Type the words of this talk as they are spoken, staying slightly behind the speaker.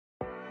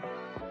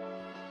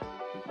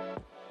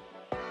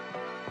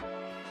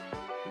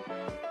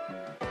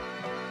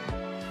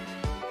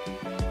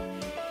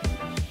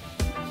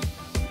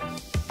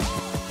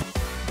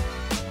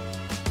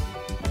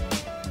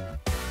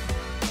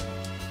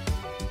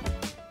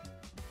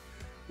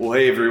Well,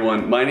 hey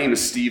everyone, my name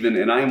is Steven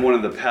and I am one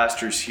of the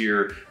pastors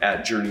here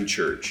at Journey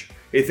Church.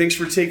 Hey, thanks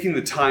for taking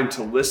the time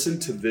to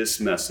listen to this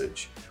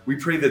message. We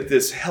pray that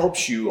this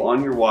helps you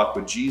on your walk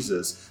with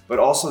Jesus, but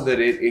also that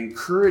it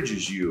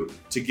encourages you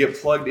to get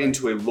plugged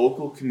into a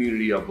local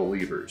community of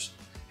believers.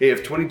 Hey, if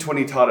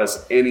 2020 taught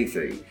us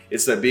anything,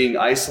 it's that being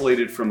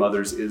isolated from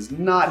others is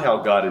not how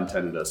God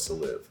intended us to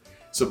live.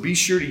 So be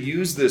sure to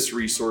use this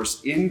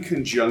resource in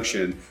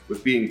conjunction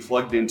with being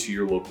plugged into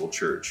your local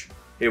church.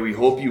 Hey, we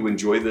hope you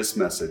enjoy this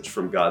message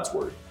from God's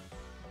Word.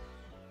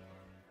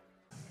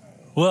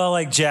 Well,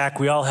 like Jack,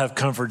 we all have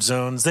comfort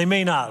zones. They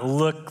may not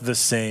look the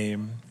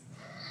same.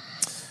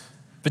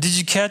 But did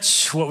you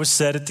catch what was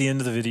said at the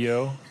end of the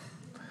video?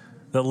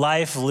 That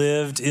life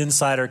lived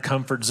inside our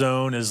comfort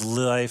zone is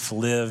life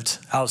lived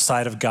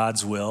outside of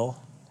God's will.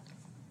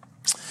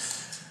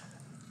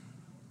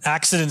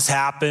 Accidents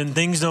happen.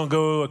 Things don't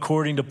go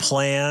according to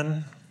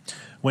plan.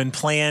 When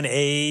plan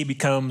A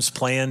becomes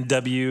plan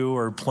W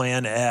or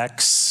plan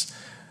X,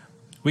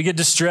 we get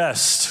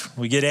distressed,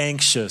 we get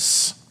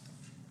anxious.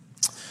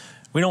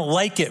 We don't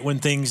like it when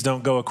things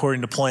don't go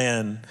according to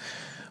plan.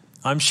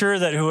 I'm sure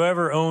that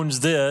whoever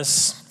owns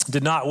this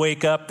did not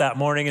wake up that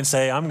morning and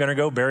say, I'm going to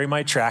go bury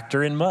my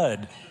tractor in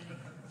mud.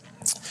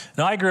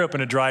 Now, I grew up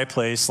in a dry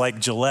place like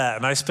Gillette,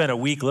 and I spent a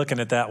week looking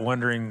at that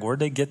wondering, where'd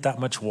they get that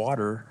much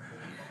water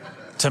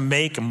to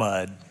make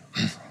mud?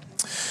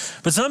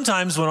 But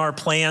sometimes when our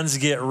plans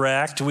get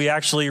wrecked, we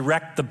actually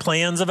wreck the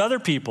plans of other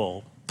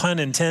people, pun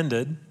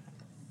intended.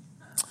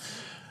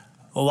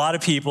 A lot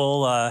of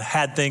people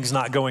had things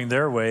not going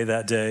their way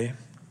that day.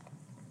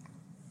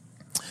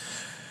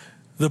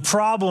 The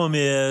problem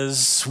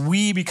is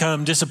we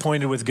become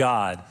disappointed with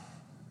God.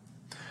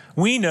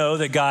 We know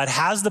that God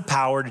has the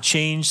power to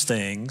change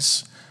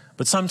things,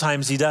 but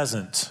sometimes he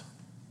doesn't.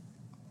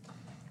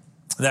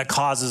 That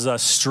causes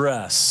us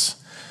stress.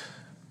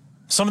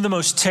 Some of the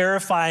most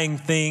terrifying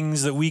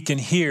things that we can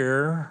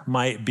hear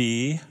might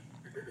be,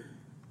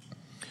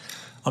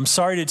 I'm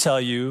sorry to tell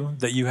you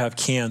that you have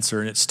cancer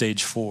and it's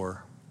stage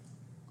 4.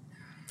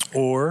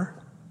 Or,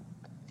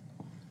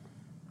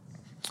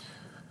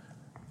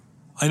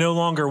 I no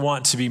longer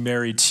want to be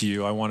married to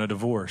you, I want a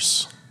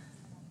divorce.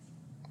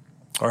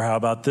 Or how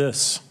about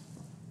this?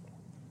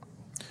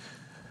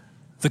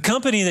 The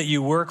company that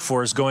you work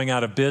for is going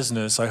out of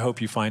business, I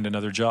hope you find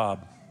another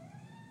job.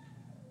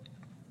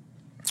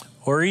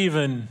 Or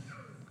even,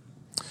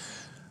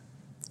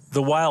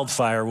 the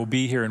wildfire will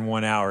be here in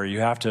 1 hour. You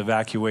have to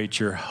evacuate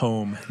your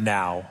home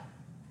now.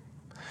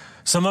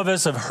 Some of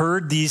us have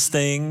heard these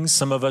things.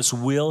 Some of us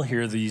will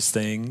hear these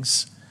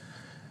things.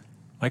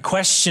 My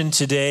question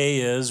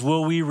today is,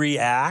 will we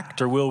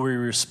react or will we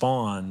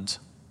respond?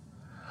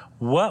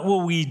 What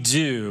will we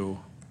do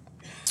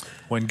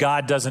when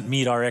God doesn't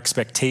meet our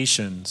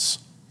expectations?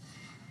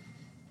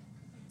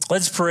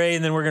 Let's pray,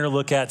 and then we're going to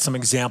look at some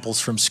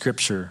examples from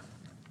Scripture.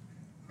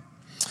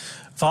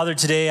 Father,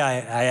 today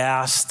I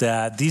ask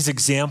that these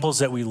examples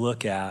that we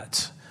look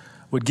at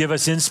would give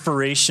us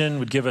inspiration,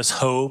 would give us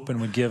hope,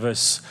 and would give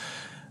us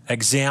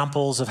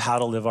examples of how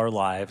to live our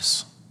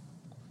lives.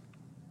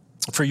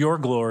 For your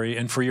glory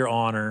and for your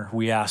honor,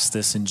 we ask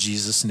this in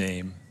Jesus'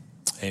 name.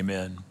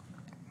 Amen.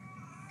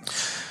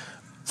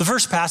 The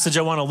first passage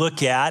I want to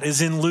look at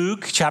is in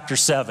Luke chapter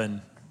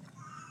 7.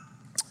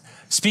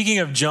 Speaking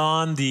of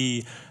John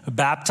the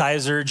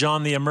baptizer,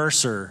 John the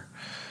immerser,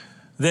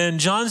 then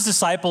John's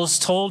disciples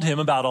told him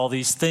about all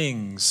these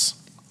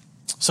things.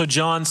 So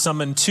John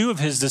summoned 2 of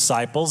his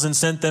disciples and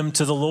sent them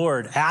to the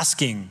Lord,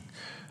 asking,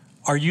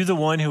 are you the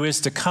one who is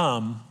to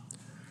come,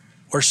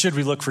 or should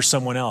we look for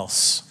someone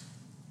else?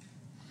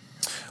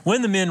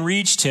 When the men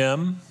reached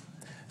him,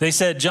 they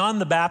said, John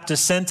the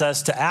Baptist sent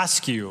us to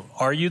ask you,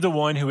 are you the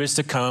one who is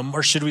to come,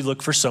 or should we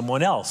look for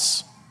someone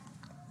else?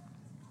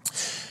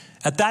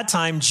 At that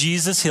time,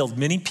 Jesus healed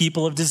many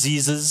people of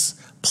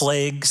diseases,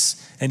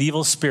 plagues, and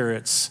evil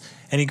spirits,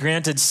 and he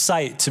granted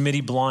sight to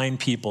many blind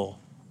people.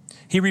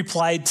 He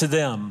replied to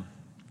them,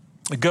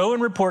 go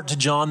and report to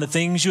John the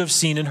things you have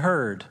seen and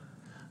heard.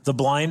 The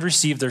blind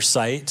receive their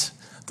sight,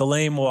 the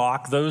lame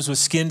walk, those with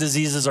skin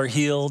diseases are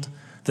healed,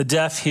 the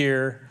deaf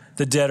hear,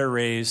 the dead are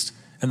raised,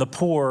 and the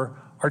poor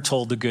are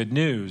told the good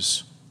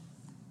news.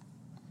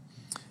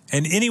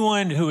 And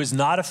anyone who is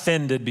not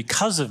offended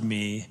because of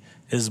me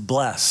is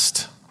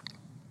blessed.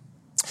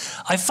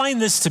 I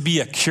find this to be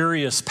a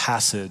curious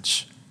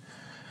passage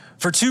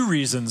for 2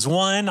 reasons.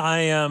 One, I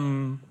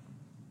am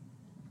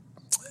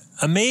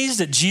amazed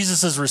at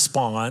Jesus'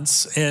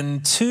 response,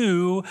 and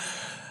 2,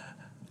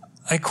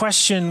 I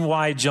question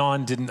why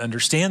John didn't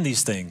understand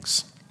these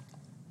things.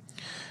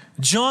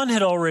 John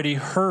had already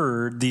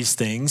heard these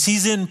things.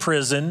 He's in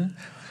prison.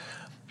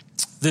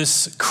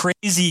 This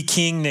crazy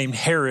king named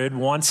Herod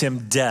wants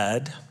him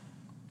dead.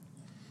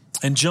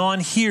 And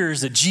John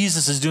hears that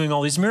Jesus is doing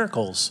all these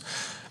miracles.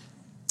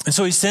 And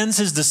so he sends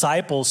his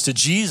disciples to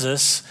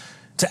Jesus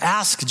to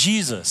ask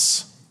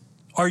Jesus,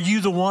 are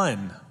you the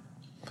one?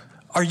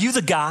 Are you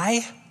the guy?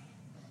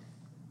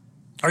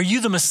 Are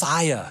you the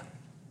Messiah?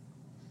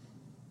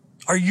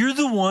 Are you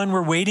the one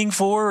we're waiting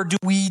for, or do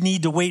we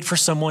need to wait for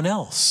someone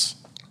else?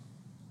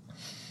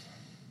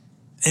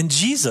 And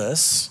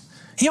Jesus,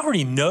 he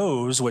already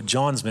knows what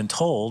John's been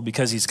told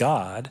because he's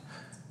God.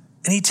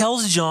 And he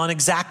tells John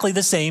exactly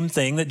the same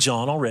thing that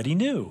John already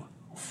knew.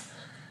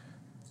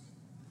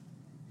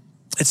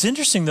 It's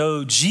interesting,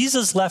 though,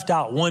 Jesus left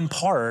out one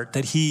part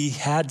that he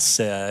had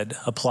said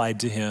applied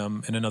to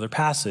him in another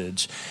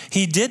passage.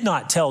 He did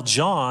not tell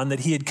John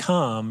that he had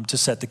come to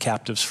set the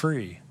captives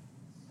free.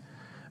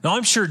 Now,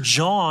 I'm sure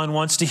John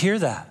wants to hear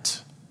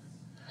that.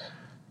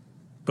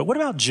 But what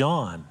about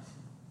John?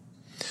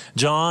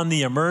 John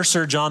the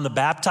immerser, John the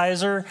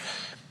baptizer,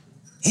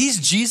 he's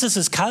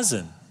Jesus'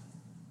 cousin.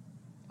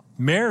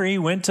 Mary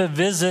went to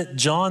visit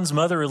John's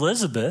mother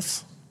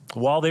Elizabeth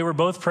while they were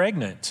both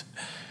pregnant.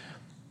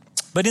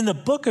 But in the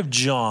book of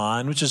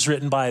John, which is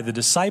written by the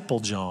disciple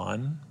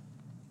John,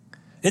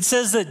 it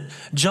says that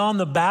John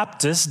the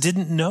Baptist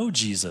didn't know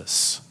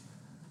Jesus.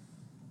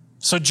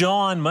 So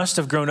John must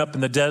have grown up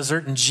in the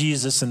desert and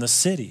Jesus in the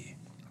city.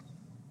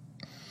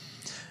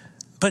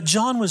 But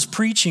John was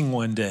preaching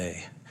one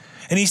day,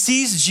 and he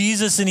sees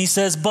Jesus and he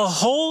says,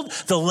 "Behold,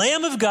 the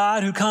Lamb of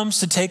God who comes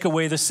to take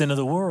away the sin of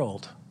the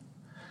world."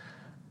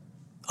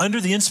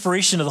 Under the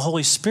inspiration of the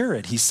Holy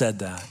Spirit, he said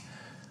that.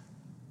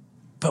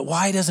 But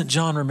why doesn't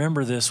John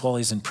remember this while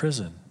he's in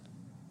prison?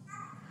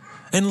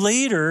 And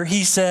later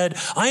he said,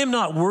 "I am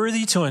not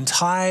worthy to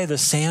untie the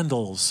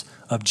sandals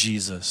of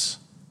Jesus."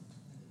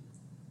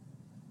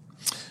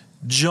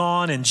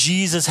 John and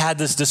Jesus had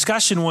this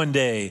discussion one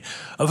day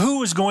of who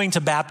was going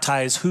to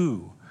baptize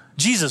who.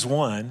 Jesus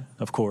won,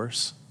 of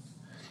course.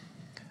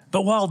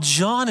 But while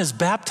John is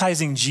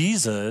baptizing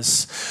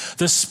Jesus,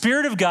 the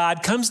Spirit of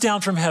God comes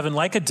down from heaven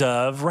like a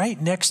dove right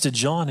next to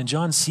John, and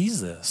John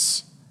sees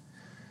this.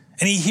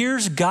 And he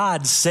hears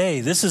God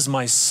say, "This is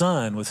my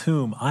son with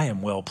whom I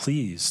am well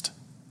pleased."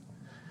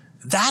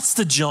 That's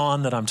the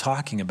John that I'm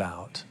talking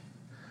about.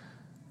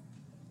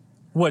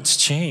 What's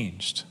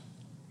changed?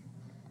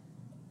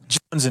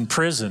 John's in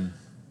prison,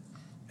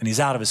 and he's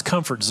out of his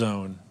comfort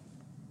zone.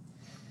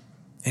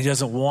 He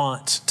doesn't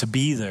want to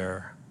be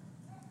there.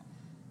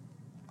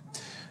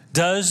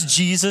 Does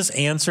Jesus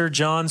answer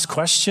John's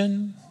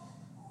question?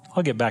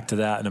 I'll get back to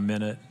that in a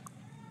minute.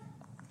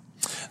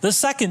 The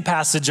second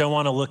passage I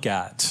want to look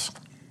at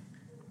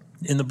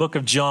in the book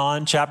of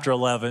John, chapter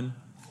 11.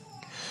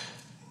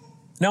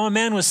 Now a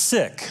man was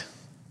sick,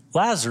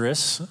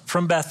 Lazarus,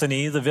 from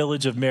Bethany, the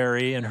village of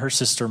Mary and her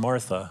sister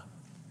Martha.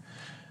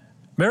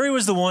 Mary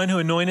was the one who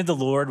anointed the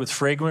Lord with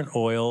fragrant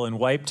oil and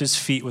wiped his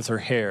feet with her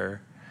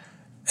hair.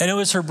 And it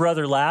was her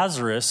brother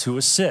Lazarus who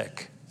was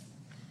sick.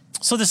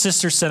 So the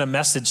sister sent a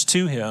message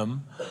to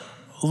him,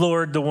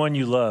 "Lord, the one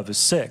you love is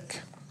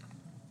sick."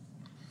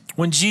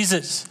 When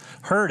Jesus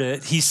heard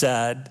it, he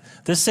said,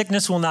 "This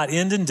sickness will not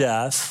end in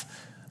death,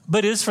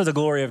 but is for the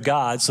glory of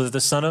God, so that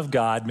the Son of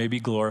God may be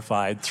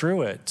glorified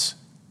through it."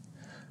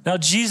 Now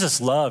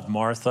Jesus loved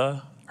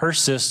Martha, her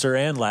sister,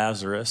 and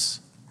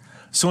Lazarus.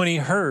 So when he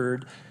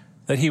heard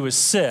that he was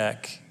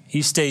sick,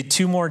 he stayed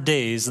 2 more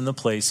days in the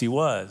place he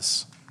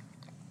was.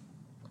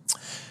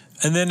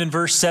 And then in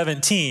verse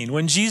 17,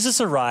 when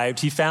Jesus arrived,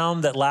 he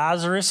found that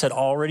Lazarus had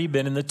already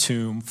been in the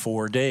tomb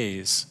 4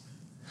 days.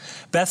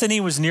 Bethany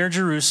was near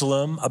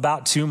Jerusalem,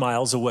 about 2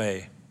 miles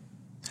away.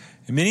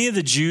 And many of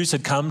the Jews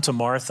had come to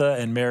Martha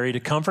and Mary to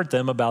comfort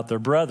them about their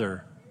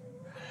brother.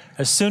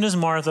 As soon as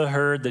Martha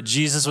heard that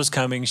Jesus was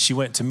coming, she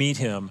went to meet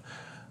him,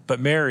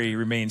 but Mary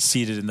remained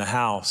seated in the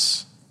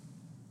house.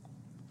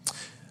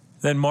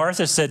 Then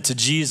Martha said to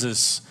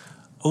Jesus,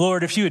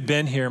 "Lord, if you had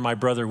been here, my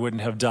brother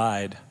wouldn't have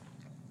died."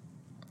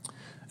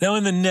 Now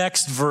in the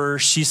next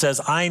verse, she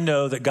says, "I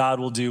know that God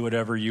will do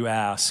whatever you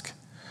ask."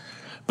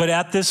 But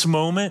at this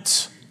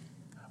moment,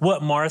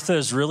 what Martha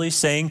is really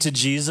saying to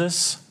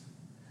Jesus,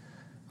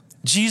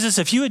 "Jesus,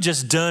 if you had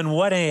just done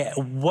what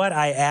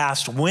I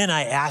asked when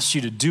I asked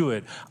you to do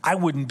it, I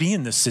wouldn't be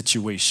in this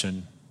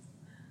situation."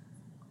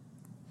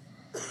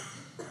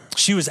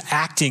 She was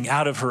acting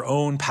out of her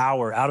own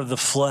power, out of the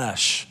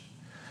flesh.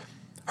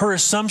 Her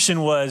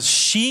assumption was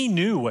she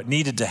knew what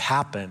needed to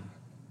happen.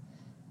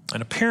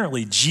 And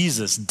apparently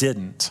Jesus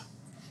didn't.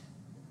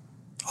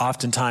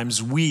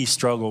 Oftentimes we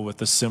struggle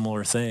with a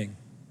similar thing.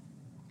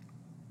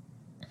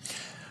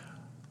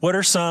 What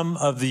are some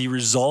of the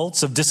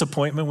results of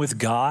disappointment with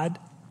God?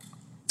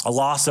 A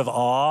loss of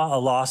awe, a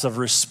loss of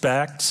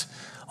respect,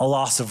 a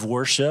loss of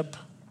worship.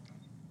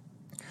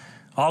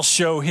 I'll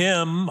show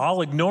him,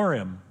 I'll ignore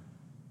him.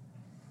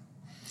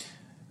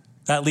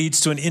 That leads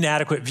to an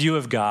inadequate view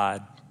of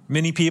God.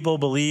 Many people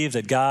believe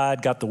that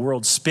God got the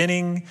world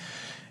spinning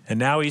and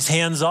now he's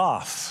hands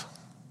off.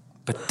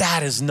 But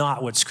that is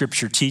not what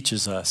Scripture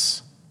teaches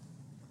us.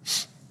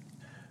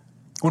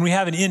 When we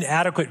have an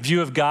inadequate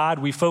view of God,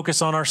 we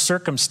focus on our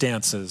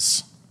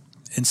circumstances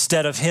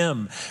instead of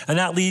him. And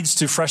that leads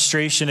to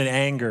frustration and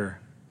anger.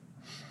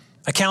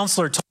 A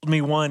counselor told me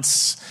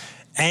once,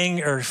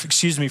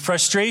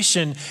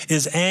 frustration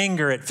is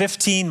anger at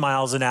 15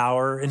 miles an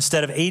hour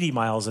instead of 80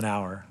 miles an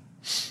hour.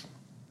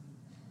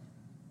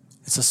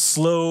 It's a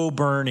slow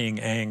burning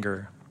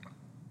anger.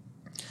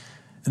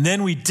 And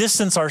then we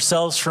distance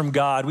ourselves from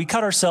God. We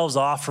cut ourselves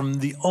off from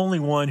the only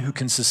one who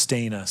can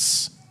sustain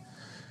us.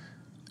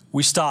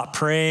 We stop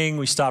praying.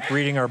 We stop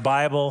reading our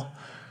Bible.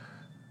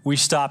 We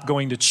stop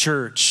going to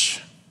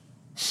church.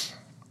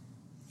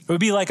 It would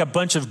be like a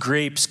bunch of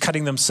grapes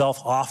cutting themselves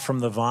off from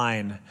the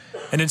vine.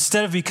 And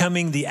instead of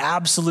becoming the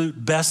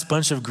absolute best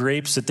bunch of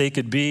grapes that they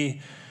could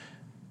be,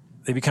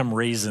 they become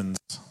raisins.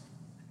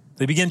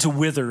 They begin to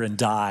wither and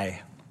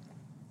die.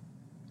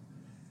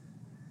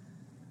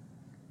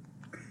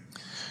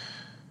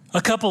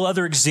 A couple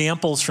other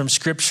examples from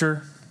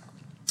Scripture.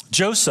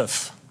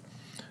 Joseph.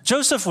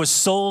 Joseph was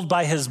sold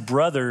by his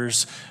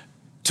brothers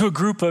to a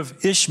group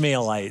of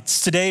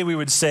Ishmaelites. Today we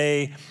would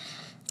say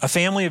a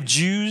family of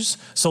Jews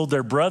sold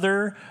their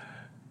brother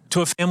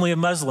to a family of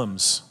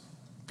Muslims,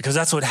 because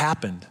that's what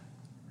happened.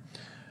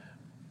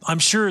 I'm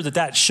sure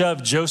that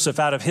shoved Joseph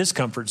out of his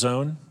comfort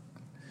zone.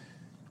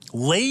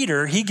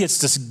 Later, he gets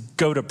to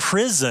go to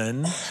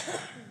prison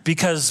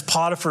because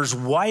Potiphar's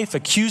wife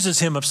accuses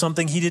him of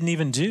something he didn't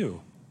even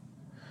do.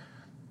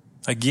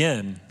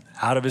 Again,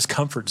 out of his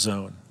comfort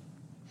zone.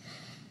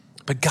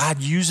 But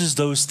God uses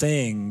those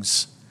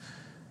things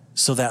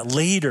so that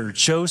later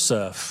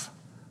Joseph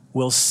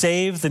will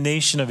save the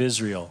nation of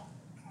Israel.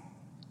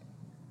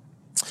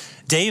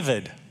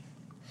 David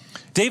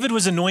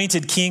was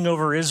anointed king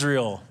over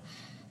Israel,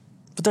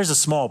 but there's a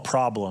small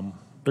problem.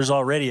 There's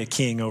already a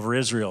king over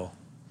Israel,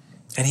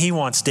 and he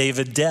wants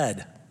David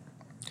dead.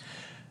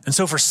 And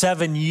so for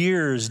 7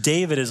 years,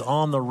 David is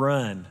on the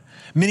run,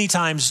 many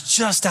times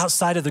just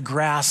outside of the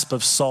grasp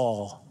of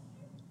Saul.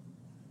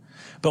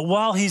 But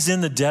while he's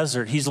in the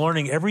desert, he's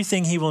learning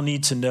everything he will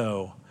need to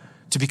know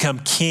to become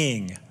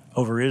king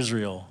over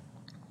Israel.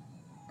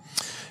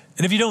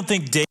 And if you don't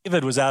think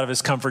David was out of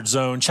his comfort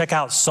zone, check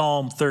out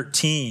Psalm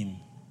 13.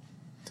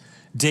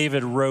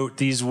 David wrote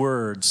these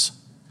words,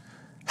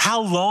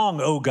 "How long,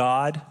 O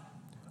God,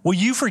 will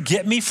you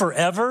forget me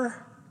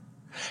forever?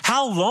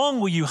 How long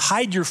will you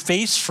hide your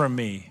face from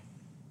me?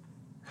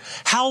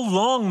 How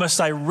long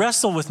must I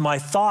wrestle with my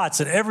thoughts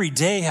and every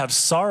day have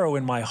sorrow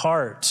in my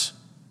heart?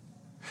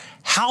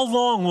 How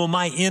long will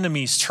my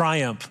enemies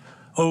triumph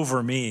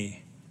over me?"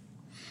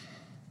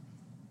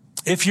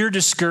 If you're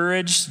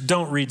discouraged,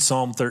 don't read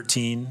Psalm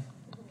 13.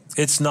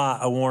 It's not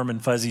a warm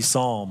and fuzzy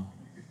psalm.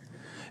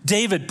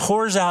 David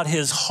pours out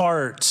his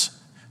heart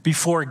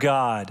before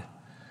God,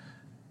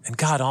 and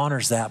God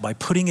honors that by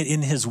putting it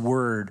in his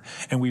word,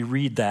 and we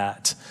read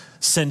that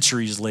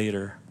centuries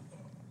later.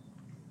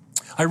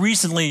 I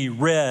recently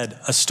read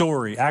a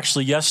story,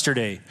 actually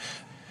yesterday.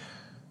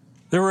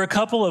 There were a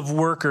couple of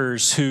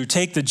workers who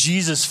take the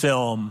Jesus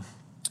film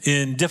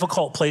in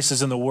difficult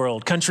places in the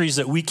world, countries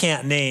that we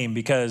can't name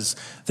because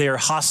they are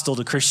hostile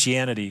to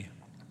Christianity.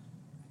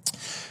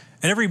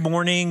 And every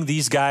morning,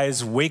 these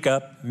guys wake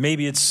up.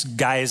 Maybe it's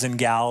guys and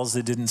gals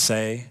that didn't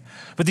say.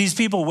 But these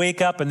people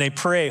wake up and they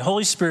pray,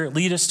 "Holy Spirit,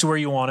 lead us to where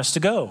you want us to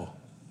go."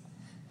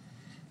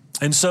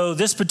 And so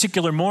this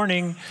particular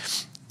morning,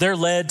 they're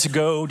led to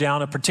go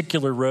down a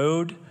particular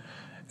road,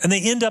 and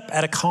they end up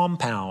at a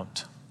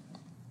compound.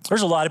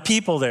 There's a lot of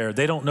people there.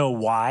 They don't know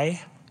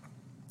why.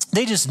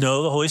 They just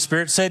know the Holy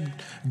Spirit said,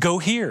 "Go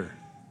here."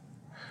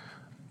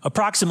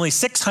 Approximately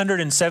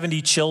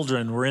 670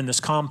 children were in this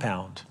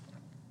compound.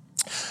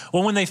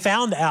 Well, when they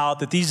found out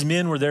that these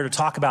men were there to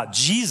talk about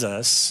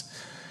Jesus,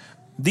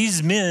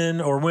 these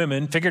men or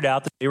women figured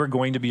out that they were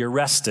going to be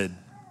arrested.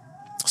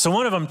 So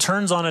one of them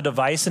turns on a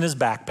device in his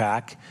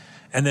backpack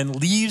and then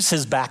leaves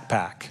his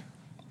backpack.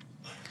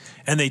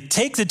 And they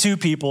take the two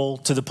people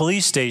to the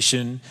police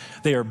station.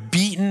 They are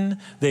beaten,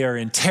 they are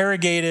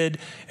interrogated,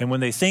 and when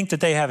they think that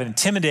they have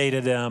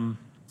intimidated them,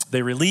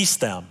 they release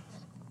them.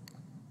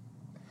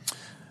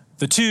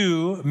 The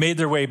two made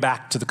their way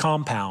back to the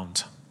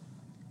compound.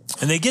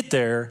 And they get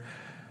there,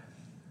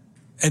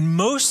 and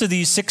most of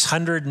these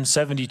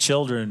 670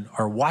 children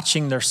are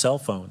watching their cell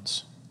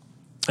phones.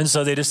 And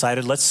so they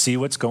decided, let's see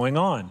what's going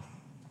on.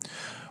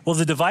 Well,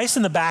 the device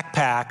in the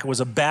backpack was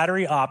a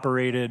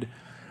battery-operated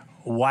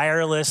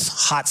wireless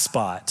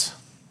hotspot.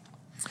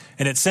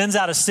 And it sends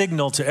out a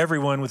signal to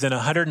everyone within a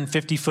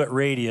 150-foot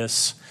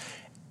radius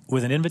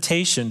with an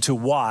invitation to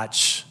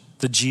watch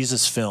the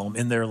Jesus film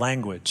in their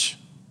language.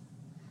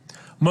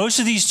 Most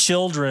of these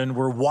children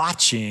were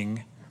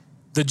watching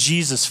the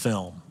Jesus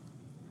film.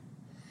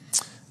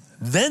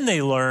 Then they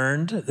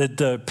learned that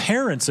the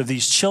parents of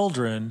these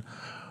children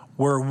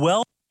were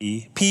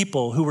wealthy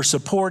people who were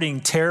supporting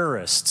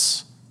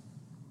terrorists.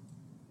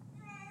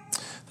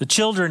 The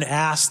children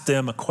asked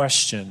them a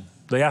question.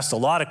 They asked a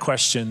lot of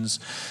questions,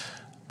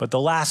 but the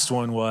last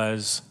one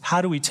was,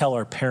 how do we tell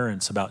our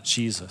parents about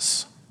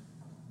Jesus?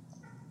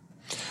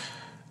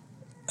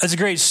 That's a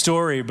great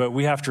story, but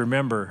we have to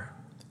remember,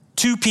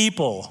 2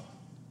 people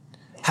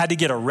had to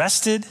get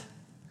arrested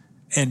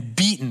and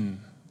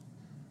beaten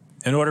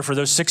in order for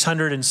those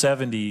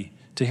 670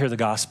 to hear the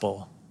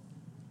gospel.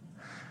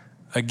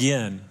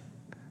 Again,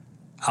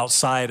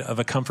 outside of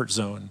a comfort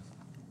zone.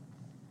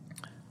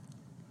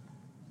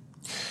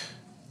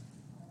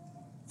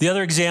 The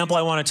other example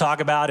I want to talk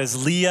about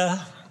is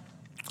Leah,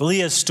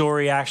 Leah's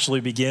story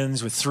actually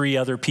begins with 3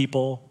 other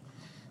people.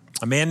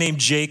 A man named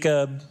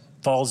Jacob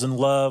falls in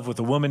love with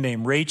a woman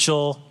named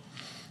Rachel.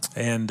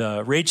 And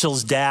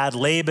Rachel's dad,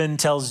 Laban,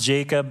 tells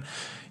Jacob,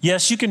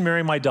 yes, you can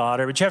marry my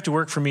daughter, but you have to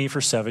work for me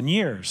for 7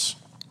 years,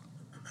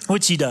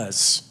 which he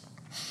does.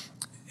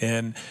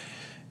 And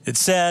it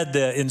said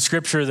in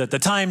Scripture that the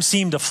time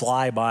seemed to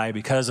fly by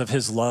because of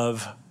his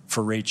love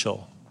for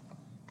Rachel.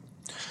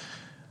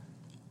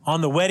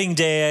 On the wedding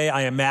day,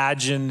 I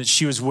imagine that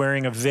she was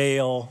wearing a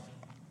veil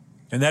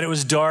and that it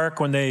was dark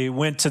when they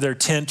went to their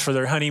tent for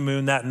their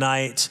honeymoon that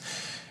night,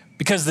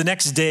 because the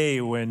next day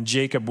when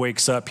Jacob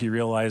wakes up, he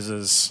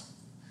realizes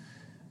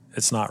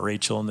it's not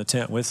Rachel in the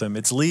tent with him,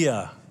 it's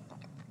Leah.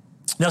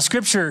 Now,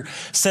 Scripture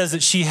says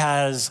that she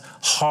has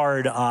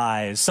hard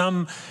eyes.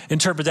 Some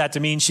interpret that to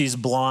mean she's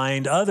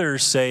blind.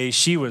 Others say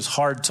she was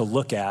hard to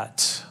look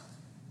at.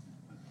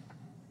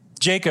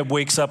 Jacob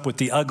wakes up with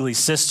the ugly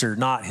sister,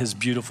 not his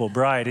beautiful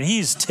bride, and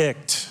he's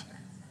ticked.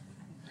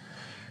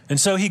 And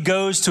so he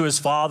goes to his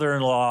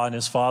father-in-law, and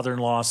his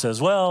father-in-law says,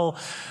 well,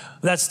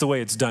 that's the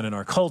way it's done in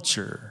our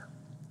culture.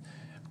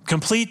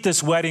 Complete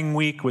this wedding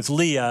week with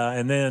Leah,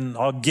 and then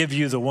I'll give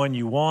you the one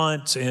you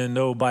want. And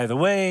oh, by the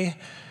way,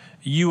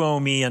 you owe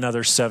me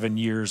another 7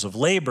 years of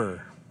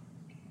labor.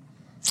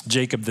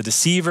 Jacob the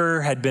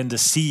deceiver had been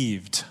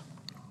deceived.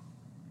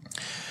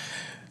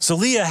 So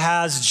Leah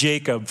has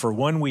Jacob for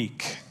 1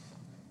 week.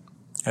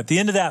 At the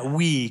end of that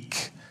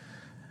week,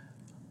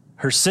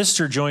 her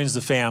sister joins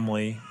the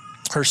family.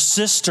 Her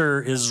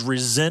sister is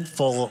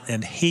resentful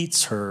and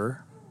hates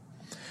her,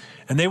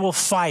 and they will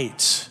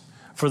fight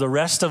for the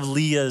rest of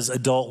Leah's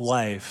adult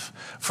life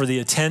for the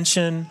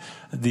attention,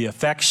 the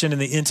affection, and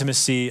the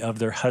intimacy of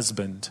their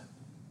husband.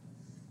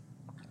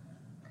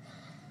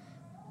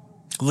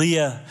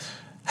 Leah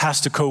has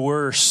to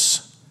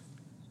coerce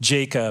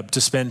Jacob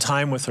to spend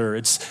time with her.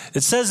 It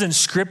says in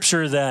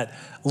Scripture that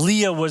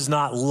Leah was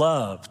not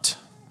loved.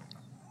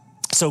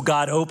 So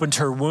God opened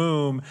her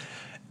womb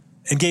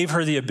and gave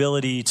her the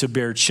ability to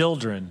bear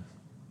children.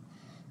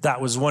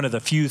 That was one of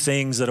the few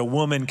things that a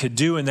woman could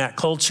do in that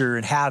culture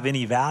and have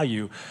any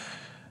value.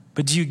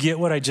 But do you get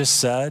what I just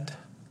said?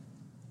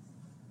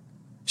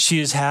 She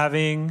is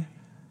having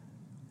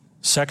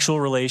sexual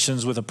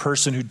relations with a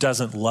person who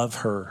doesn't love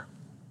her.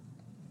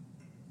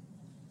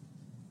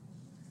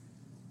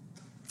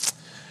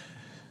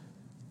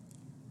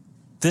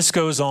 This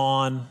goes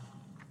on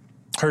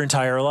her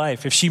entire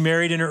life. If she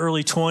married in her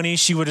early 20s,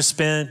 she would have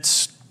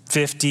spent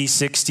 50,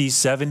 60,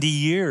 70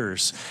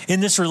 years in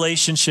this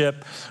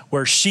relationship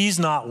where she's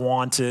not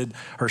wanted,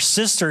 her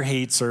sister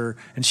hates her,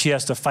 and she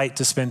has to fight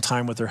to spend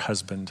time with her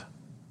husband.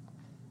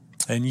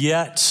 And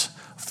yet,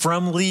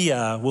 from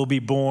Leah will be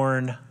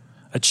born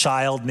a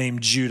child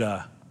named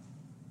Judah.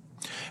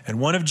 And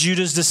one of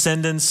Judah's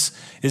descendants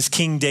is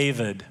King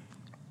David.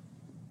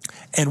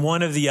 And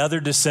one of the other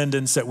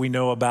descendants that we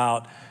know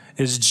about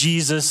is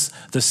Jesus,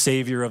 the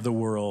Savior of the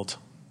world.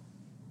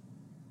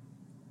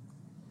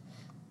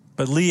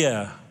 But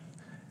Leah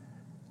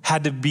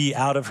had to be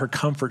out of her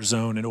comfort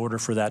zone in order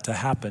for that to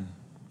happen.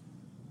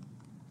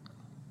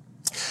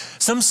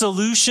 Some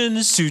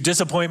solutions to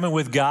disappointment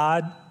with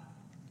God: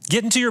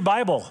 get into your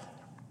Bible.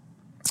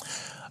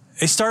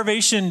 A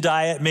starvation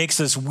diet makes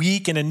us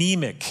weak and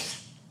anemic.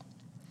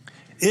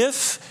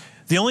 If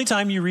the only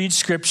time you read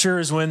Scripture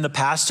is when the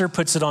pastor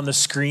puts it on the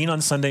screen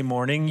on Sunday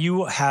morning,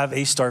 you have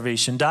a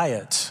starvation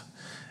diet,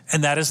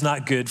 and that is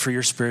not good for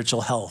your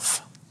spiritual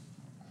health.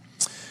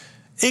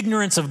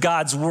 Ignorance of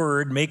God's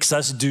word makes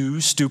us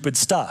do stupid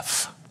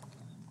stuff.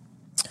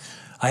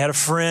 I had a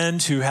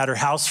friend who had her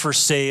house for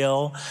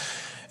sale.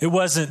 It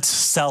wasn't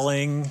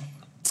selling.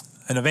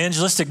 An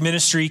evangelistic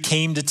ministry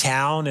came to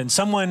town, and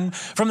someone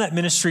from that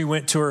ministry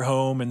went to her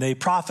home, and they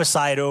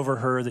prophesied over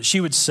her that she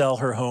would sell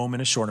her home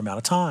in a short amount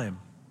of time.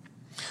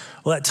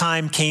 Well, that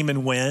time came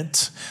and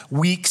went.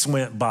 Weeks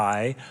went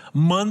by.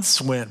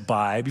 Months went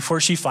by before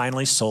she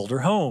finally sold her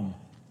home.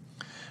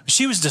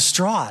 She was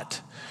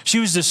distraught. She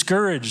was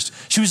discouraged.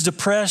 She was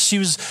depressed. She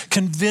was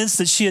convinced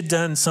that she had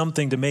done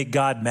something to make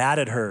God mad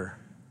at her.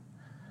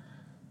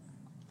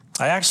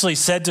 I actually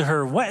said to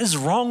her, "What is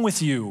wrong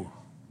with you?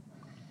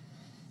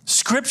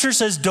 Scripture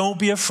says don't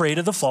be afraid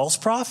of the false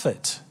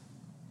prophet."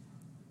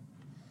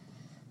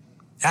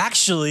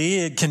 Actually,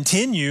 it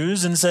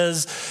continues and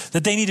says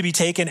that they need to be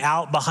taken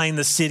out behind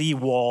the city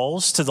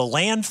walls to the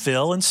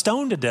landfill and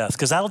stoned to death,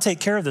 because that'll take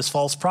care of this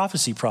false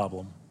prophecy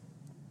problem.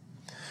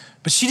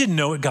 But she didn't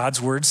know what God's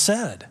word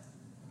said.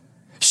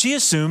 She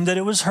assumed that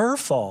it was her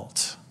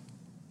fault.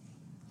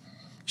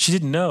 She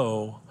didn't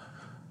know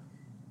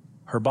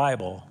her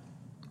Bible.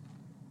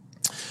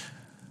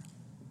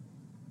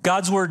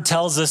 God's word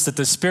tells us that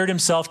the Spirit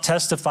himself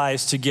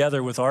testifies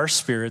together with our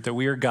spirit that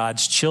we are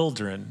God's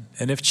children,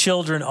 and if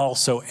children,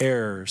 also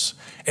heirs,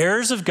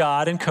 heirs of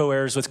God and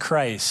co-heirs with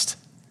Christ,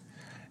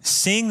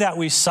 seeing that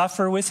we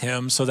suffer with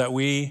him so that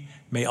we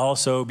may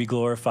also be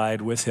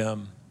glorified with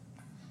him.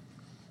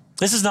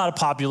 This is not a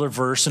popular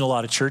verse in a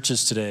lot of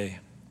churches today,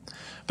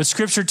 but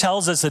Scripture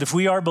tells us that if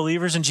we are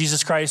believers in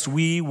Jesus Christ,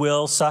 we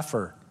will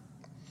suffer.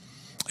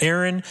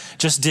 Aaron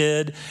just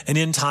did an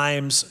End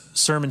Times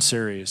sermon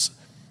series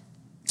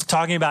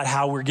talking about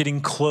how we're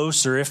getting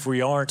closer if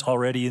we aren't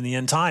already in the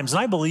end times. And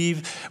I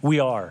believe we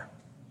are.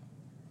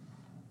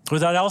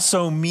 But that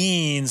also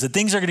means that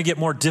things are going to get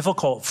more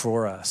difficult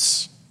for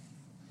us.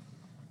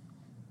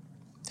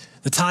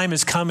 The time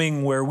is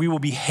coming where we will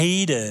be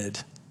hated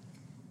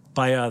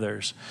by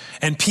others,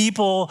 and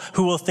people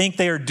who will think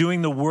they are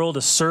doing the world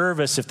a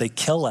service if they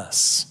kill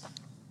us.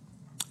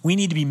 We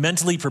need to be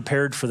mentally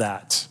prepared for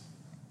that.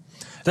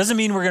 It doesn't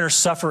mean we're going to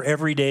suffer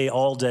every day,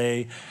 all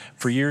day,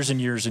 for years and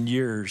years and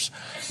years,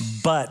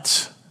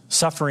 but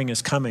suffering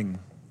is coming.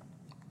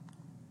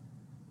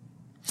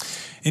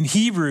 In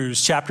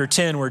Hebrews chapter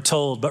 10, we're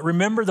told, "But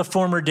remember the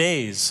former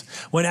days,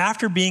 when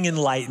after being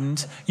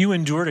enlightened, you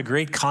endured a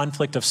great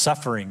conflict of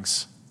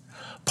sufferings,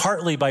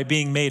 partly by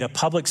being made a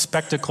public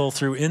spectacle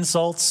through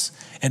insults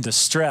and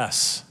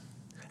distress,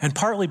 and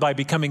partly by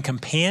becoming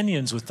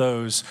companions with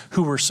those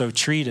who were so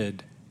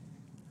treated.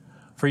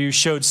 For you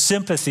showed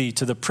sympathy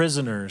to the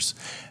prisoners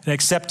and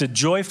accepted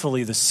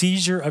joyfully the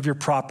seizure of your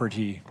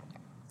property,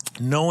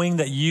 knowing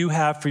that you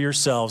have for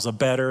yourselves a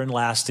better and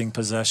lasting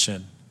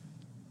possession.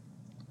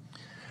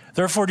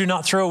 Therefore, do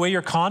not throw away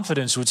your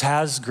confidence, which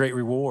has great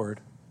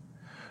reward.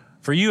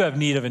 For you have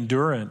need of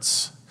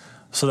endurance,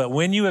 so that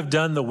when you have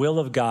done the will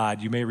of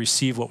God, you may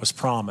receive what was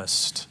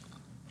promised.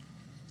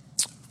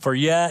 For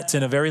yet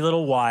in a very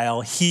little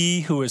while,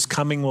 he who is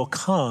coming will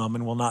come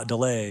and will not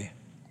delay.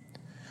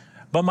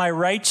 But my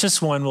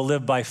righteous one will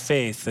live by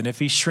faith, and if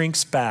he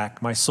shrinks back,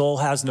 my soul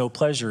has no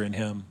pleasure in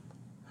him.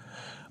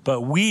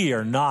 But we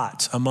are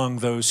not among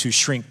those who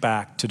shrink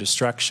back to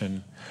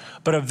destruction,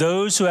 but of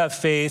those who have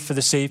faith for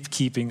the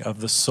safekeeping of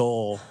the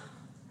soul."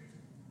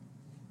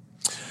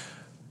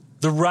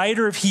 The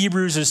writer of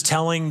Hebrews is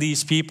telling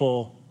these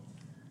people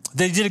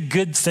they did a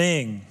good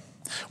thing.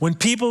 When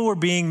people were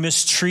being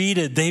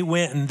mistreated, they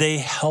went and they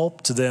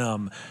helped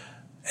them,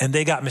 and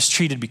they got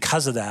mistreated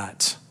because of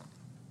that.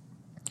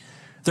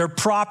 Their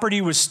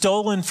property was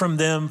stolen from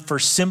them for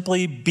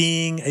simply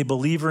being a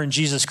believer in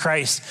Jesus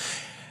Christ,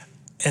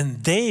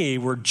 and they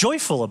were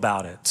joyful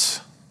about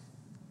it.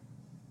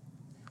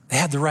 They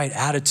had the right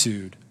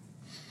attitude.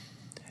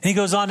 And he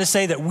goes on to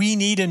say that we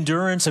need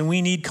endurance and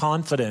we need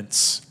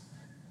confidence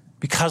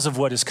because of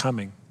what is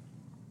coming.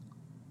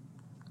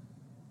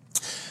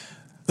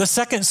 The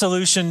second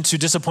solution to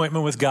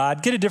disappointment with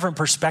God, get a different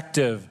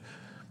perspective.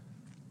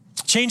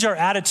 Change our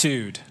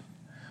attitude.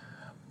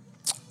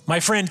 My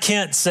friend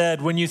Kent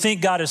said, when you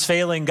think God is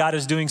failing, God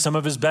is doing some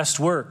of his best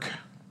work.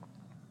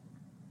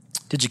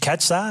 Did you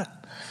catch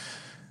that?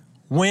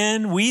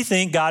 When we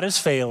think God is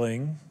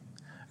failing,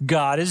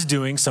 God is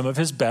doing some of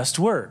his best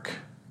work.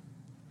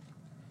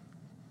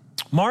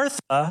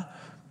 Martha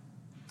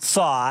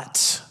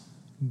thought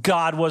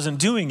God wasn't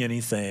doing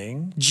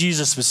anything,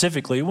 Jesus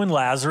specifically, when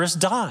Lazarus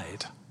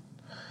died.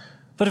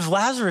 But if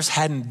Lazarus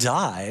hadn't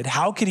died,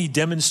 how could he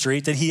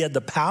demonstrate that he had the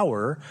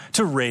power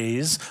to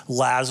raise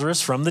Lazarus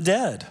from the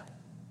dead?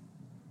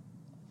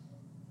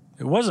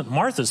 It wasn't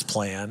Martha's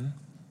plan,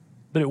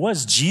 but it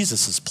was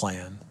Jesus'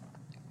 plan.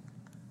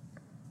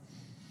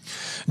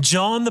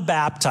 John the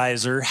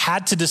Baptizer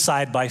had to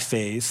decide by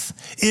faith,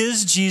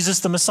 is Jesus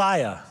the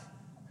Messiah?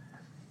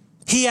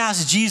 He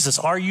asked Jesus,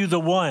 are you the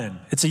one?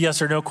 It's a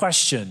yes or no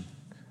question.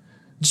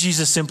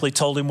 Jesus simply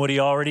told him what he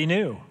already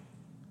knew.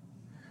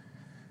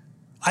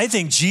 I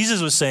think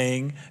Jesus was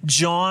saying,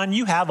 John,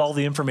 you have all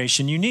the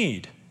information you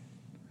need.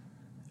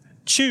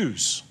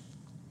 Choose.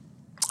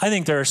 I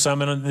think there are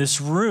some in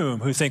this room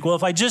who think, well,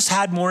 if I just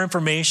had more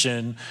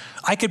information,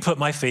 I could put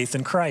my faith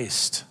in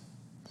Christ.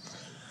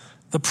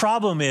 The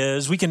problem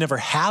is we can never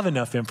have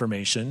enough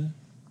information.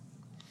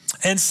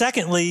 And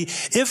secondly,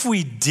 if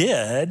we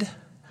did,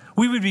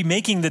 we would be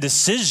making the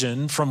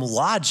decision from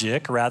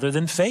logic rather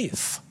than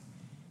faith.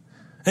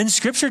 And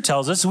Scripture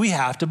tells us we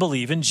have to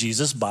believe in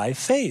Jesus by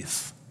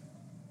faith.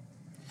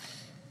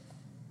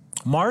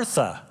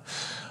 Martha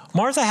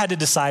had to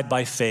decide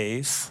by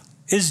faith,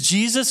 is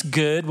Jesus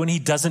good when he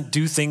doesn't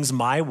do things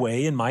my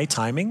way in my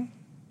timing?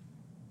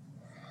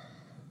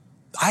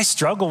 I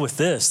struggle with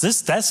this.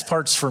 That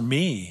part's for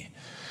me.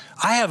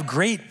 I have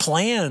great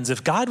plans.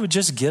 If God would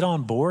just get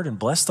on board and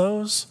bless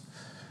those.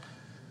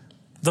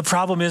 The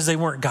problem is they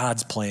weren't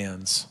God's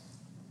plans.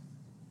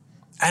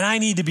 And I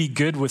need to be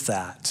good with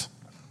that.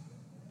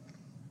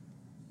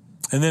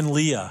 And then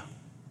Leah.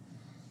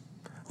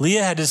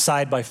 Leah had to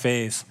decide by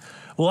faith,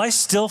 will I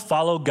still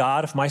follow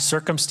God if my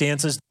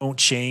circumstances don't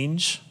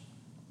change?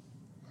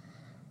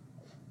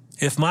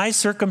 If my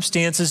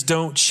circumstances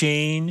don't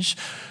change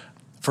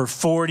for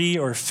 40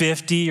 or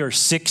 50 or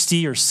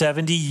 60 or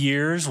 70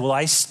 years, will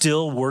I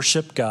still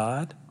worship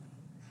God?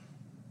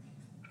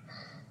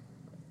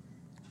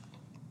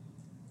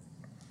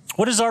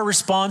 What is our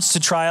response to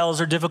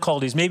trials or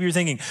difficulties? Maybe you're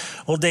thinking,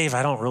 well, Dave,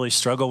 I don't really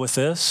struggle with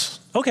this.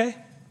 Okay.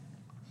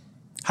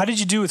 How did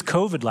you do with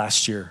COVID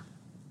last year?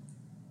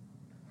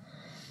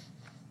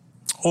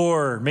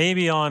 Or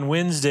maybe on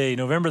Wednesday,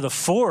 November the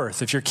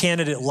 4th, if your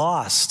candidate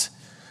lost,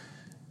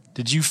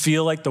 did you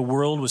feel like the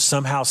world was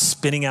somehow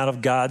spinning out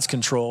of God's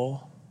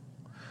control?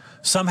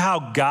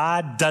 Somehow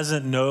God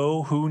doesn't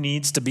know who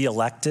needs to be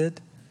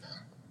elected.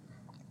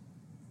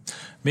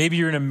 Maybe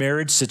you're in a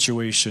marriage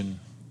situation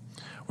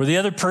where the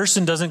other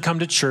person doesn't come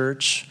to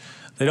church.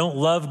 They don't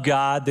love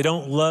God. They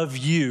don't love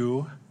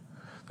you.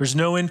 There's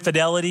no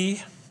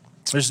infidelity.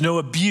 There's no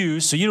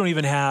abuse. So you don't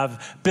even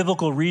have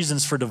biblical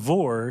reasons for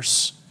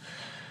divorce.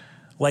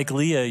 Like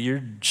Leah,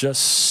 you're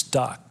just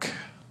stuck.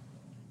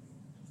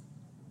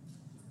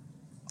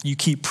 You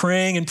keep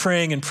praying and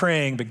praying and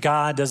praying, but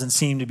God doesn't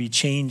seem to be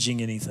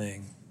changing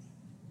anything.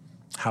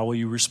 How will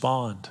you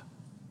respond?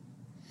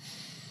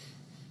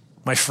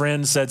 My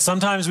friend said,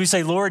 sometimes we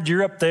say, Lord,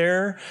 you're up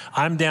there,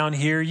 I'm down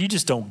here, you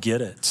just don't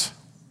get it.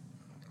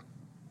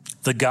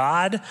 The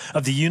God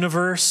of the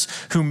universe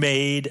who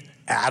made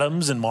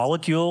atoms and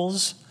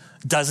molecules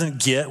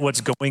doesn't get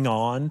what's going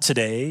on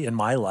today in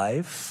my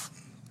life.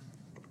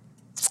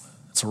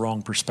 It's a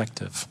wrong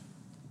perspective.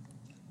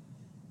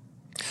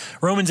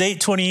 Romans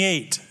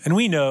 8:28, and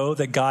we know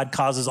that God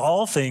causes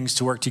all things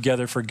to work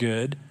together for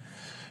good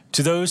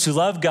to those who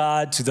love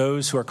God, to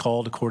those who are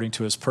called according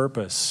to his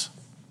purpose.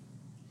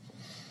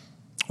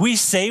 We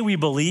say we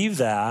believe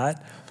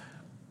that,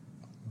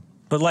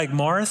 but like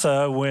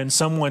Martha, when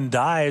someone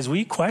dies,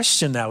 we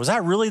question that. Was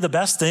that really the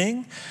best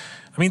thing?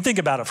 I mean, think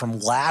about it from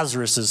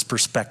Lazarus'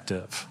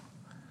 perspective.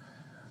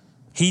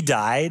 He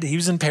died. He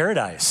was in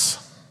paradise.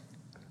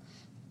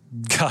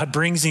 God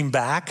brings him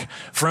back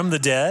from the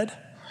dead.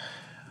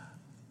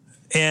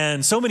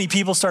 And so many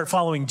people start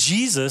following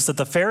Jesus that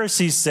the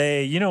Pharisees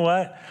say, you know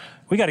what?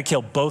 We got to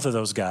kill both of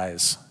those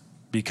guys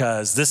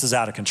because this is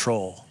out of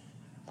control.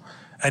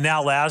 And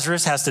now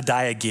Lazarus has to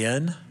die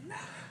again.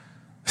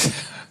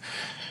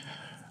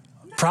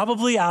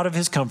 Probably out of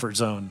his comfort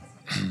zone.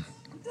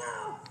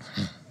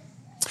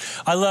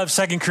 I love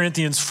 2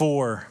 Corinthians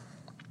 4.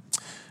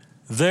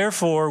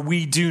 Therefore,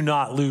 we do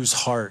not lose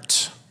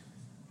heart.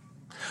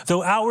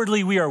 Though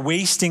outwardly we are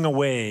wasting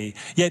away,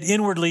 yet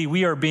inwardly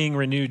we are being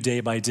renewed day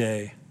by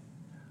day.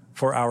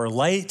 For our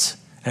light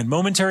and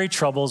momentary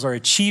troubles are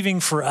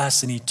achieving for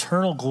us an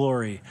eternal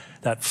glory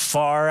that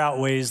far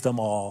outweighs them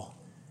all.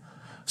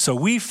 So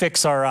we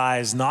fix our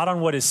eyes not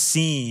on what is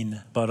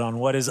seen, but on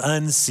what is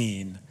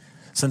unseen,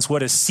 since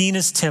what is seen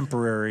is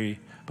temporary,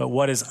 but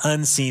what is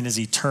unseen is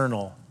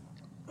eternal.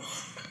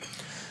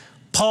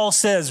 Paul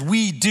says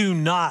we do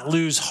not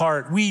lose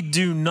heart. We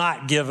do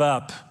not give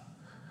up.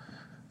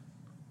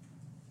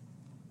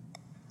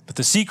 But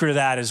the secret of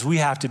that is we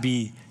have to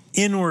be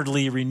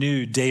inwardly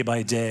renewed day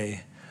by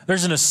day.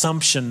 There's an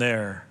assumption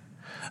there.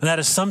 And that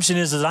assumption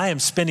is that I am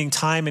spending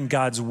time in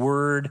God's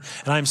word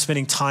and I'm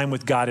spending time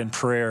with God in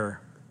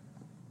prayer.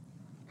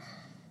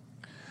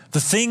 The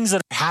things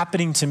that are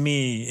happening to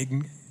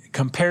me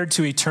compared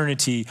to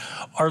eternity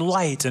are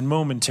light and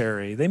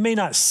momentary. They may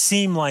not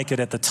seem like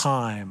it at the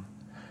time,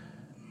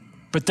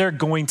 but they're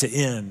going to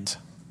end.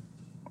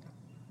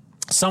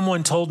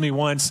 Someone told me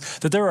once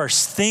that there are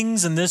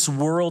things in this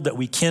world that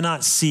we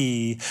cannot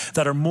see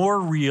that are more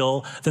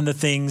real than the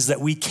things that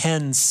we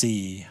can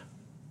see.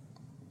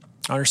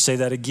 I want to say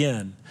that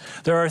again.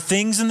 There are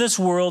things in this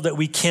world that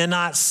we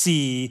cannot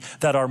see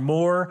that are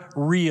more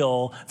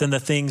real than the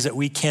things that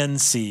we can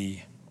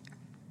see.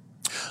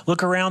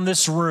 Look around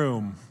this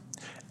room.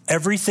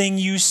 Everything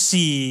you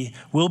see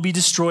will be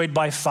destroyed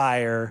by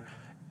fire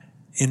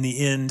in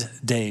the end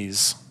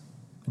days.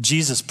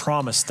 Jesus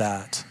promised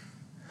that.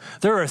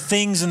 There are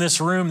things in this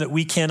room that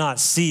we cannot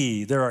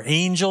see. There are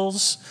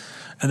angels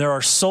and there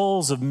are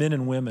souls of men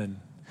and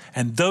women,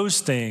 and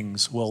those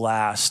things will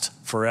last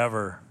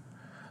forever.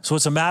 So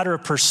it's a matter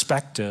of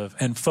perspective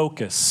and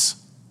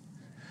focus.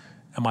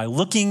 Am I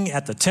looking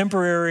at the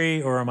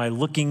temporary or am I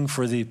looking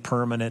for the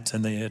permanent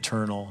and the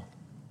eternal?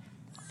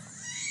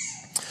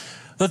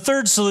 The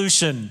third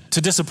solution to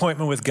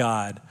disappointment with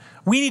God,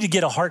 we need to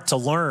get a heart to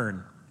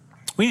learn.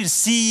 We need to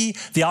see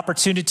the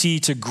opportunity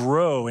to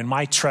grow in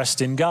my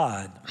trust in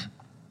God.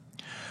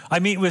 I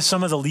meet with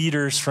some of the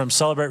leaders from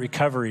Celebrate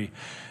Recovery,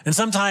 and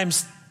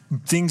sometimes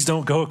things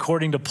don't go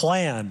according to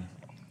plan.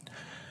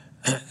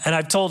 And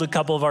I've told a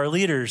couple of our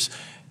leaders,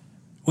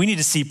 we need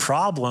to see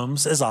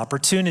problems as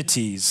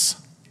opportunities.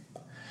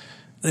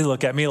 They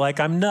look at me like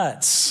I'm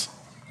nuts.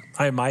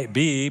 I might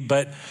be,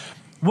 but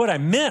what I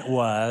meant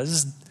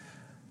was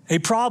a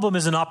problem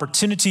is an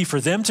opportunity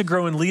for them to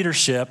grow in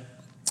leadership,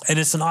 and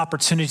it's an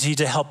opportunity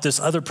to help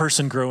this other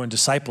person grow in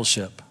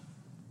discipleship.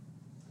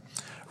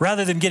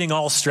 Rather than getting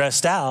all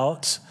stressed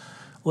out,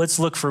 let's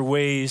look for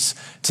ways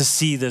to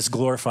see this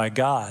glorify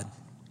God.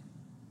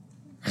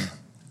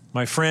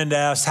 My friend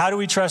asked, how do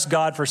we trust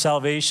God for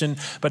salvation,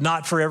 but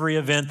not for every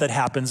event that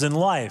happens in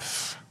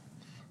life?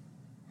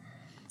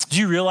 Do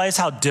you realize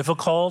how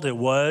difficult it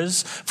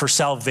was for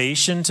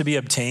salvation to be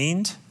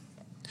obtained?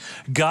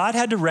 God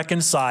had to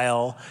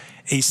reconcile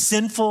a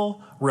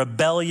sinful,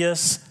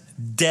 rebellious,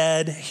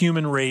 dead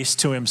human race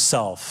to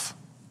himself.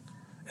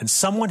 And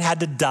someone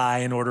had to die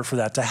in order for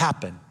that to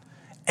happen.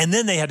 And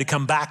then they had to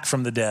come back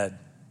from the dead.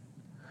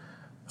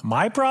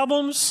 My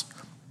problems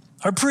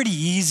are pretty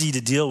easy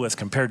to deal with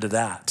compared to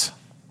that.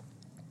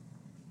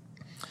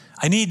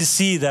 I need to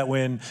see that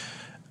when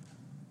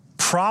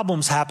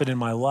problems happen in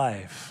my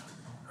life,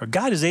 or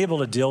God is able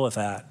to deal with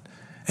that.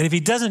 And if he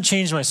doesn't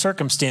change my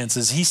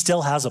circumstances, he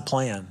still has a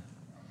plan.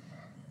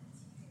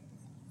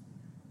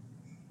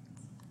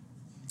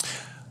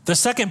 The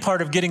second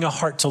part of getting a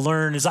heart to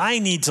learn is I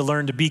need to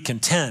learn to be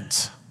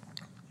content.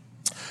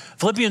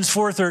 Philippians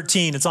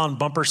 4:13, it's on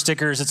bumper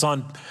stickers, it's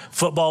on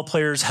football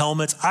players'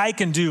 helmets. I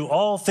can do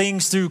all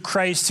things through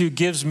Christ who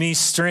gives me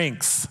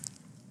strength.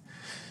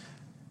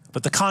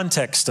 But the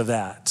context of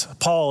that,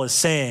 Paul is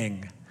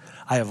saying,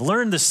 I have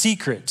learned the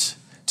secret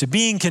to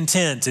being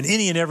content in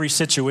any and every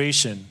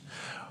situation,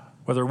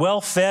 whether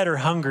well-fed or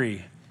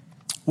hungry,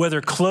 whether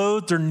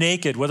clothed or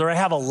naked, whether I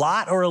have a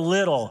lot or a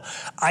little,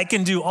 I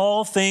can do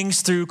all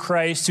things through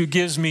Christ who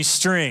gives me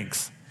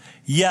strength.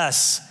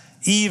 Yes,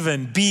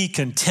 even be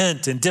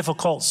content in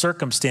difficult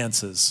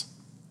circumstances.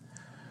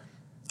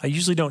 I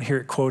usually don't hear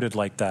it quoted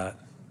like that.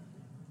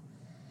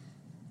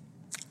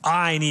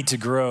 I need to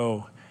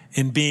grow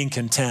in being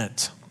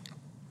content.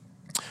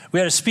 We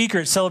had a speaker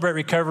at Celebrate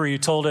Recovery who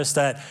told us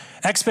that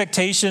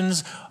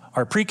expectations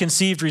are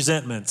preconceived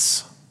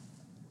resentments.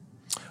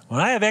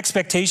 When I have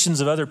expectations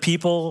of other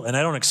people and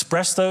I don't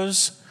express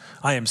those,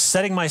 I am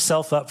setting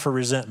myself up for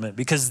resentment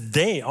because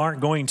they aren't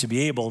going to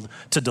be able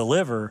to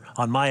deliver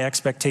on my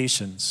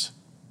expectations.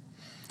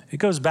 It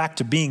goes back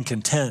to being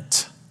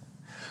content.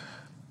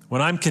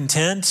 When I'm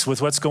content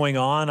with what's going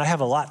on, I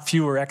have a lot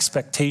fewer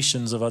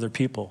expectations of other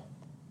people.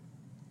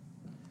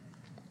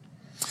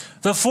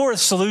 The fourth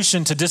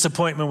solution to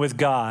disappointment with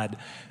God,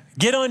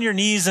 get on your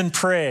knees and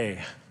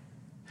pray.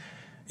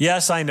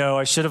 Yes, I know,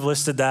 I should have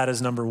listed that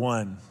as number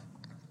one.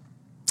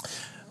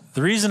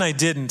 The reason I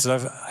didn't,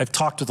 I've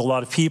talked with a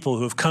lot of people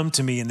who have come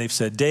to me and they've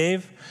said,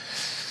 Dave,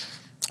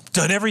 I've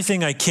done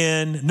everything I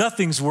can,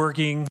 nothing's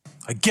working,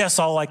 I guess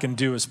all I can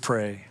do is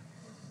pray.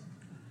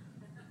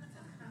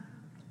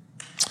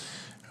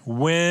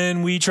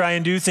 When we try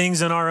and do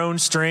things in our own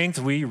strength,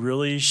 we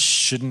really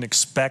shouldn't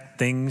expect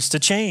things to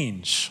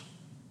change.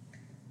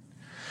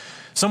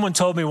 Someone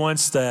told me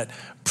once that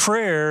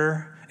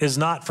prayer is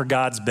not for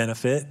God's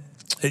benefit.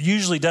 It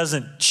usually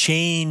doesn't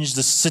change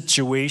the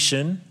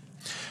situation.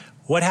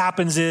 What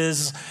happens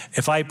is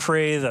if I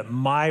pray that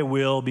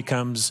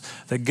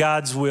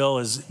God's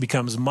will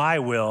becomes my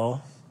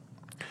will,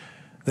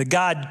 that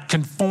God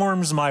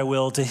conforms my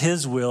will to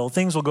his will,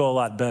 things will go a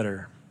lot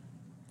better.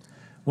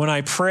 When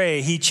I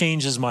pray, he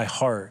changes my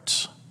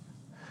heart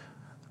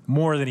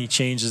more than he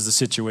changes the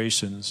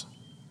situations.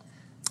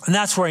 And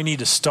that's where I need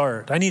to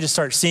start. I need to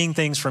start seeing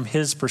things from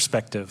his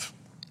perspective.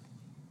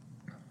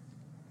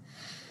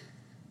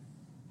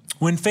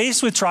 When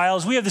faced with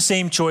trials, we have the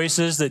same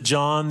choices that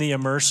John the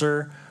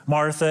immerser,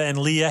 Martha, and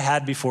Leah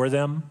had before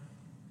them.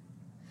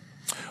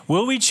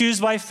 Will we choose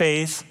by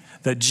faith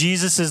that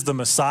Jesus is the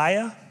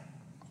Messiah,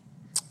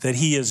 that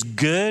he is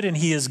good and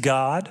he is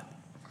God,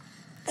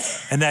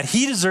 and that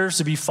he deserves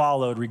to be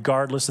followed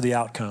regardless of the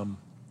outcome?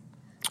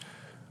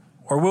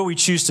 Or will we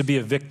choose to be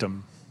a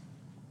victim?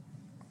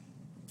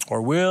 Or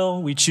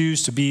will we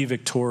choose to be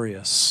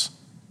victorious?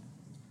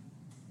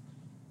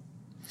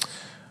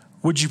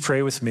 Would you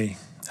pray with me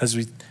as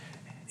we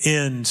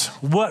end?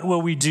 What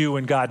will we do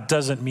when God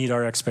doesn't meet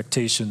our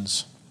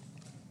expectations?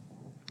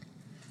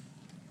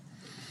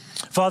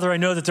 Father, I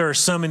know that there are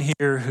some in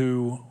here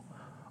who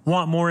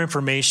want more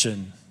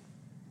information.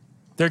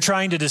 They're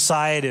trying to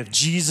decide if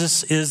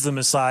Jesus is the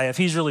Messiah, if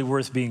he's really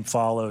worth being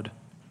followed.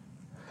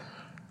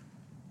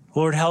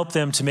 Lord, help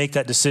them to make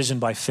that decision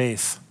by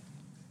faith.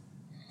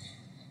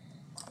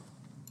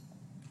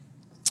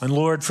 And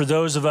Lord, for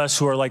those of us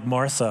who are like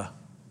Martha,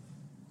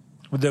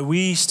 that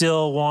we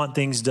still want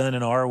things done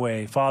in our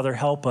way, Father,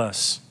 help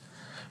us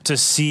to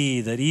see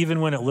that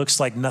even when it looks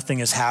like nothing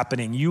is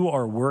happening, you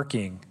are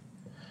working.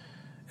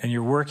 And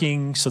you're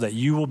working so that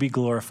you will be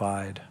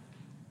glorified.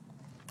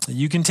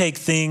 You can take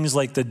things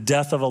like the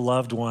death of a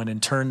loved one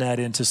and turn that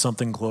into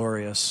something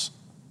glorious.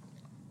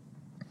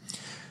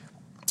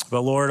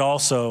 But Lord,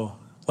 also,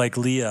 like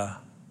Leah,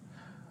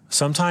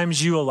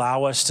 sometimes you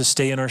allow us to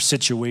stay in our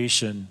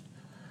situation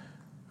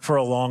for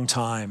a long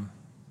time.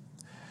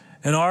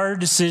 And our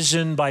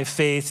decision by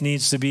faith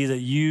needs to be that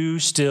you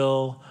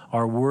still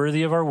are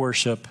worthy of our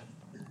worship.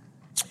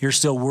 You're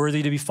still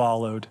worthy to be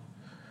followed.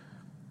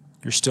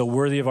 You're still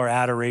worthy of our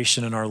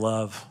adoration and our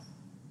love.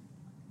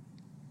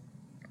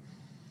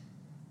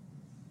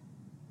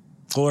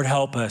 Lord,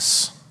 help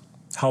us.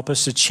 Help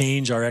us to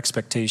change our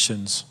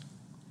expectations.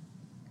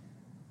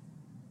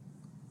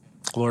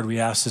 Lord, we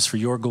ask this for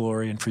your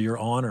glory and for your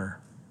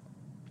honor.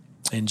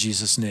 In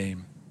Jesus'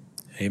 name,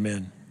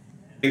 amen.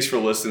 Thanks for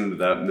listening to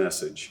that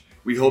message.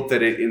 We hope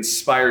that it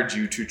inspired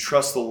you to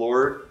trust the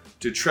Lord,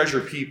 to treasure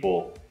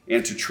people,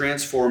 and to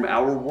transform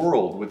our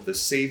world with the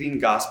saving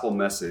gospel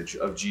message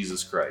of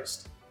Jesus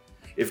Christ.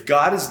 If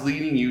God is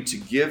leading you to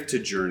give to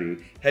Journey,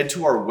 head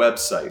to our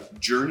website,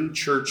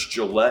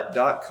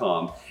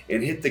 journeychurchgillette.com,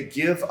 and hit the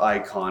give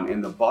icon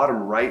in the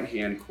bottom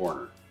right-hand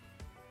corner.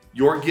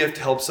 Your gift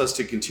helps us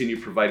to continue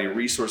providing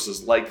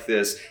resources like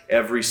this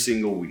every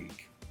single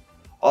week.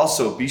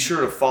 Also, be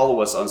sure to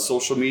follow us on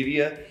social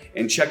media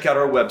and check out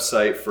our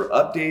website for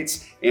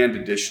updates and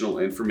additional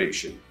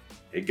information.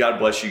 Hey, God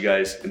bless you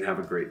guys and have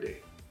a great day.